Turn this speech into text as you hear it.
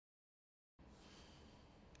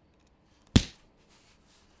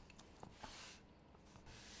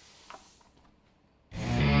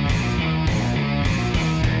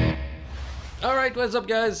Alright, what's up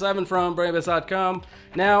guys? Ivan from Brainy-Bits.com.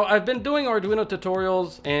 Now, I've been doing Arduino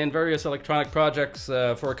tutorials and various electronic projects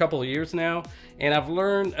for a couple of years now, and I've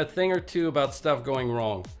learned a thing or two about stuff going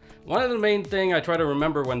wrong. One of the main things I try to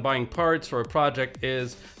remember when buying parts for a project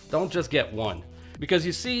is don't just get one. Because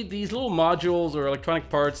you see, these little modules or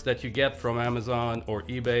electronic parts that you get from Amazon or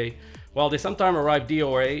eBay, well, they sometimes arrive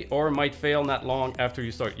DOA or might fail not long after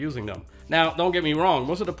you start using them. Now, don't get me wrong,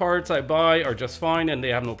 most of the parts I buy are just fine and they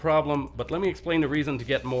have no problem, but let me explain the reason to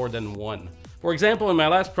get more than one. For example, in my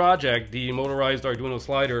last project, the motorized Arduino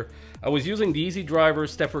slider, I was using the Easy Driver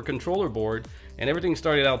stepper controller board and everything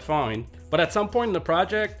started out fine, but at some point in the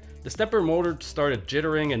project, the stepper motor started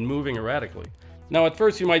jittering and moving erratically. Now at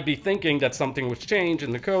first you might be thinking that something was changed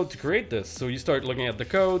in the code to create this, so you start looking at the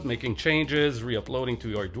code, making changes, re-uploading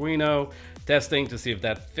to Arduino, testing to see if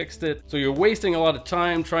that fixed it. So you're wasting a lot of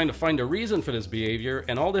time trying to find a reason for this behavior,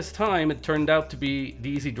 and all this time it turned out to be the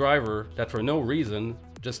Easy Driver that for no reason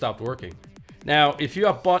just stopped working. Now if you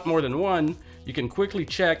have bought more than one, you can quickly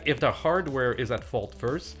check if the hardware is at fault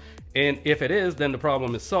first, and if it is, then the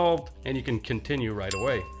problem is solved and you can continue right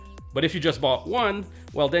away. But if you just bought one,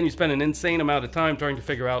 well then you spend an insane amount of time trying to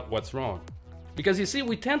figure out what's wrong. Because you see,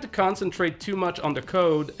 we tend to concentrate too much on the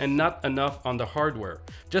code and not enough on the hardware,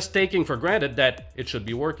 just taking for granted that it should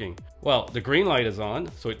be working. Well, the green light is on,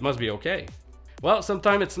 so it must be okay. Well,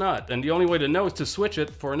 sometimes it's not, and the only way to know is to switch it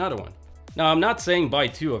for another one. Now, I'm not saying buy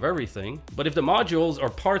two of everything, but if the modules or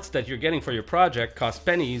parts that you're getting for your project cost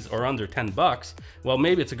pennies or under 10 bucks, well,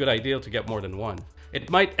 maybe it's a good idea to get more than one. It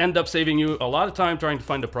might end up saving you a lot of time trying to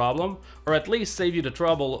find a problem, or at least save you the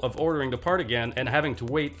trouble of ordering the part again and having to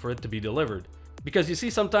wait for it to be delivered. Because you see,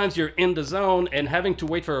 sometimes you're in the zone and having to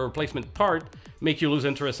wait for a replacement part make you lose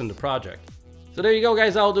interest in the project. So there you go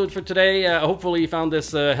guys, I'll do it for today. Hopefully you found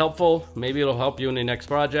this helpful. Maybe it'll help you in the next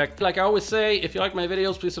project. Like I always say, if you like my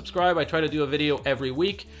videos, please subscribe. I try to do a video every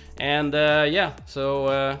week. And yeah,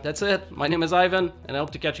 so that's it. My name is Ivan, and I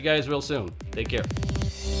hope to catch you guys real soon. Take care.